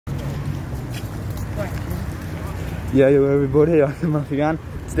Yeah, yo everybody, I'm MatthewMan.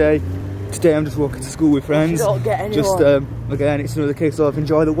 Today I'm just walking to school with friends. Don't get anyone. Just again, it's another case of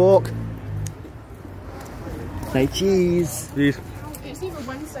enjoy the walk. Say cheese. Cheese. It's either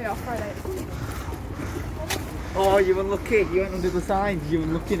Wednesday or Friday. Oh, you're unlucky. You went under the sign. You're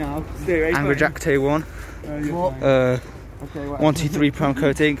unlucky now. AngryPrimeVal1. 123 prom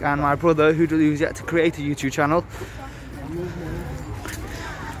coating, and my brother who's yet to create a YouTube channel.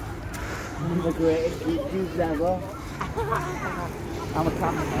 The greatest YouTubers ever. I'm a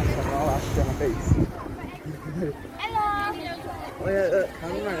cameraman, so I'll ask you on my face.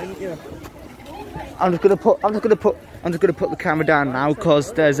 I'm just gonna put the camera down now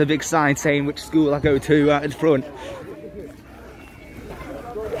because there's a big sign saying which school I go to out in front.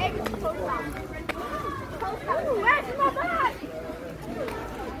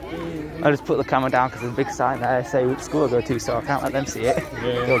 I just put the camera down because there's a big sign there saying which school I go to, so I can't let them see it.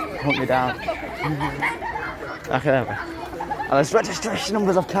 Yeah. They'll hunt me down. Okay. And there's registration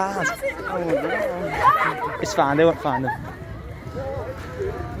numbers of cars. It's fine, they won't find them.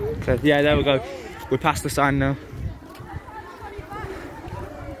 Okay, yeah, there we go. We're past the sign now.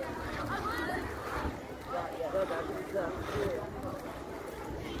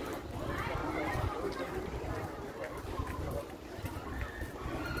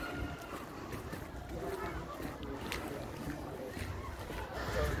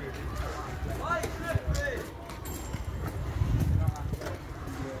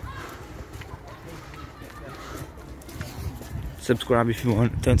 Subscribe if you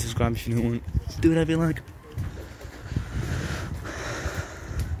want, don't subscribe if you don't want. Do whatever you like.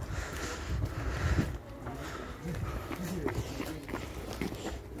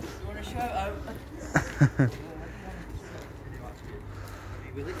 You want a shout out?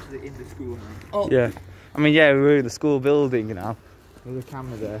 We're literally in the school now. Oh. Yeah. I mean, yeah, we're in the school building, you know. There's a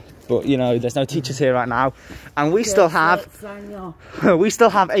camera there. But, you know, there's no teachers here right now. And we still have... Sign off. We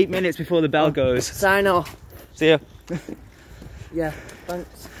still have 8 minutes before the bell goes. Sign off. See ya. Yeah,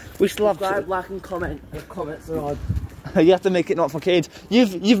 thanks. We still have... Subscribe, like and comment. The comments are on. You have to make it not for kids.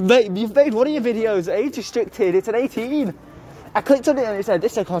 You've made one of your videos age restricted. It's an 18. I clicked on it and it said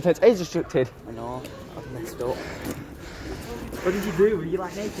this content's age restricted. I know. I've messed up. What did you do? Were you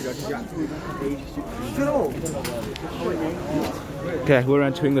like naked or did you actually make an age restricted? Shut up! Okay, we're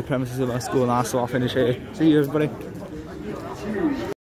entering the premises of our school now, so I'll finish here. See you everybody.